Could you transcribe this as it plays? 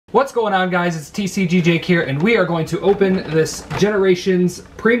What's going on, guys? It's TCG Jake here, and we are going to open this Generations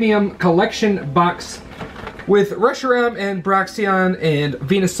Premium Collection box with Reshiram and Braixen and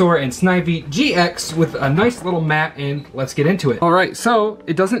Venusaur and Snivy GX with a nice little mat, and let's get into it. Alright, so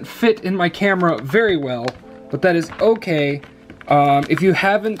it doesn't fit in my camera very well, but that is okay. If you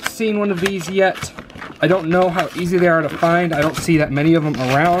haven't seen one of these yet, I don't know how easy they are to find. I don't see that many of them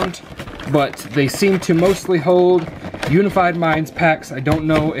around, but they seem to mostly hold Unified Minds packs. I don't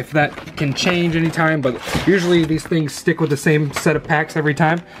know if that can change anytime, but usually these things stick with the same set of packs every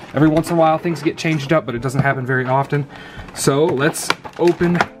time. Every once in a while things get changed up, but it doesn't happen very often. So let's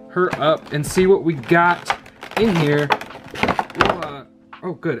open her up and see what we got in here.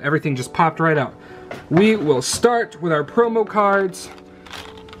 Oh good, everything just popped right out. We will start with our promo cards,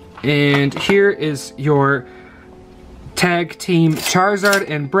 and here is your Tag Team Charizard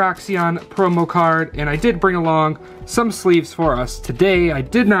and Braixen promo card, and I did bring along some sleeves for us today. I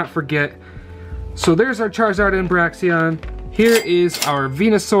did not forget. So there's our Charizard and Braixen. Here is our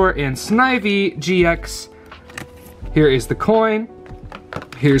Venusaur and Snivy GX. Here is the coin.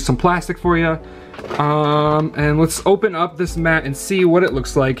 Here's some plastic for you. And let's open up this mat and see what it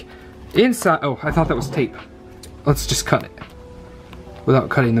looks like inside. Oh, I thought that was tape. Let's just cut it without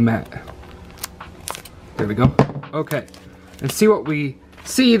cutting the mat. There we go. Okay, and see what we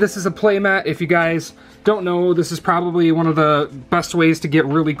see. This is a play mat. If you guys don't know, this is probably one of the best ways to get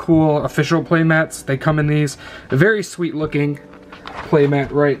really cool official play mats. They come in these. A very sweet looking play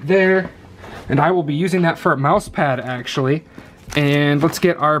mat right there. And I will be using that for a mouse pad, actually. And let's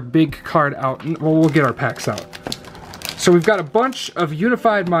get our big card out. Well, we'll get our packs out. So we've got a bunch of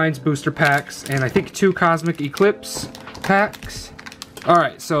Unified Minds booster packs, and I think 2 Cosmic Eclipse packs.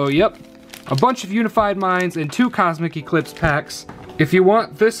 Alright, so yep, a bunch of Unified Minds and 2 Cosmic Eclipse packs. If you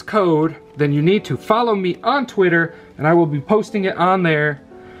want this code, then you need to follow me on Twitter, and I will be posting it on there.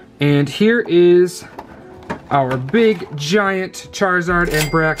 And here is our big, giant Charizard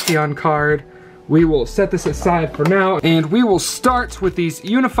and Braixen card. We will set this aside for now, and we will start with these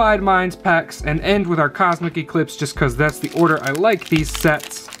Unified Minds packs and end with our Cosmic Eclipse, just because that's the order I like these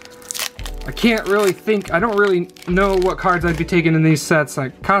sets. I can't really think, I don't really know what cards I'd be taking in these sets.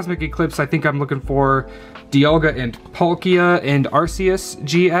 Like Cosmic Eclipse, I think I'm looking for Dialga and Palkia and Arceus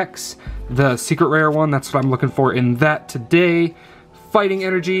GX, the secret rare one. That's what I'm looking for in that today. Fighting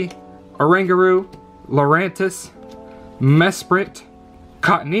Energy, Oranguru, Lurantis, Mesprit,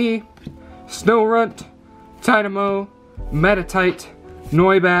 Cottonee, Snorunt, Tynamo, Meditite,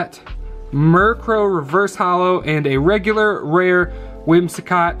 Noibat, Murkrow Reverse Holo, and a regular rare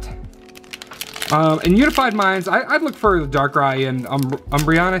Whimsicott. And Unified Minds, I'd look for the Darkrai and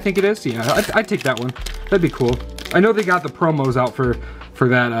Umbreon, I think it is. Yeah, I'd take that one. That'd be cool. I know they got the promos out for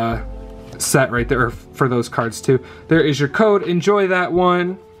that set right there, or for those cards too. There is your code. Enjoy that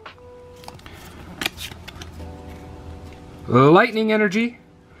one. Lightning Energy,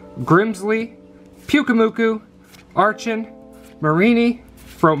 Grimsley, Pyukumuku, Archon, Marini,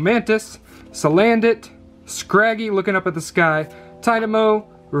 Fromantis, Salandit, Scraggy looking up at the sky, Tynamo,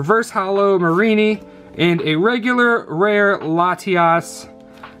 Reverse Holo Marini, and a regular rare Latias.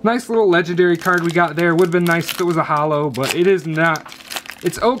 Nice little legendary card we got there. Would have been nice if it was a holo, but it is not.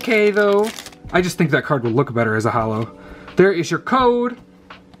 It's okay though. I just think that card would look better as a holo. There is your code.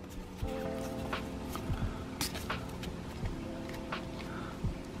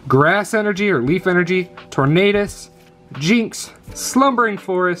 Grass Energy or Leaf Energy, Tornadus, Jinx, Slumbering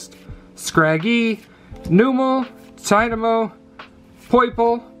Forest, Scraggy, Numel, Tynamo,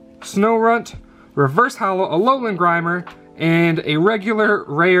 Poipole, Snorunt, Reverse Holo Alolan Grimer, and a regular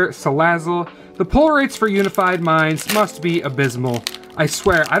rare Salazzle. The pull rates for Unified Minds must be abysmal. I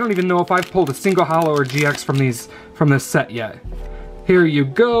swear, I don't even know if I've pulled a single holo or GX from this set yet. Here you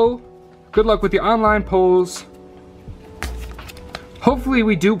go. Good luck with the online polls. Hopefully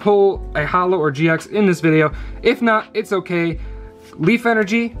we do pull a holo or GX in this video. If not, it's okay. Leaf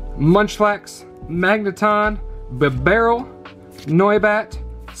Energy, Munchlax, Magneton, Bibarel, Noibat,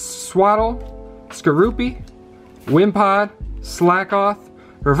 Swaddle, Skorupi, Wimpod, Slackoth,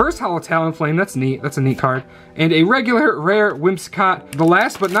 Reverse Holo Talonflame, that's neat, that's a neat card, and a regular rare Whimsicott. The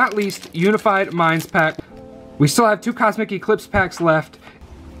last but not least, Unified Minds pack. We still have 2 Cosmic Eclipse packs left.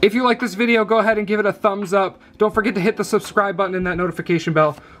 If you like this video, go ahead and give it a thumbs up. Don't forget to hit the subscribe button and that notification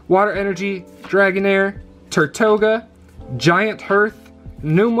bell. Water Energy, Dragonair, Turtoga, Giant Hearth,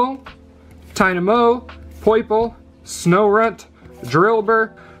 Numel, Tynamo, Poipole, Snorunt,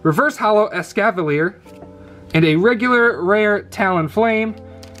 Drillbur, Reverse Holo Escavalier, and a regular rare Talonflame.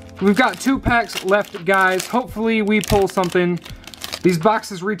 We've got 2 packs left, guys. Hopefully we pull something. These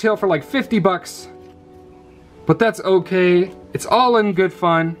boxes retail for like 50 bucks, but that's okay. It's all in good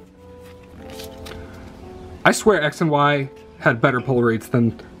fun. I swear X and Y had better pull rates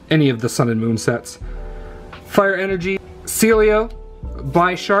than any of the Sun and Moon sets. Fire Energy, Celio,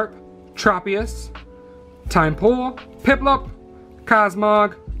 Bisharp, Tropius, Time Pool, Piplup,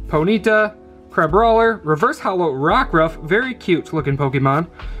 Cosmog, Ponyta, Crabrawler, Reverse Hollow Rockruff, very cute looking Pokemon,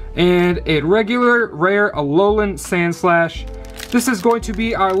 and a regular rare Alolan Sandslash. This is going to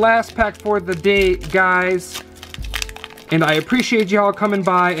be our last pack for the day, guys. And I appreciate y'all coming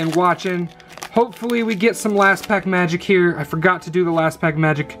by and watching. Hopefully we get some last pack magic here. I forgot to do the last pack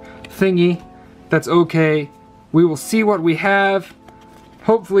magic thingy. That's okay. We will see what we have.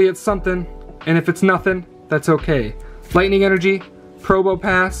 Hopefully it's something. And if it's nothing, that's okay. Lightning Energy,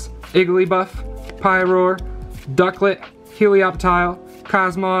 Probopass, Igglybuff, Pyroar, Ducklet, Helioptile,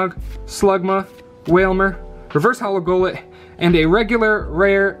 Cosmog, Slugma, Wailmer, Reverse Hollow Golett, and a regular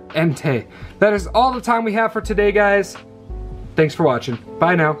rare Entei. That is all the time we have for today, guys. Thanks for watching.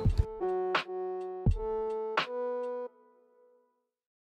 Bye now.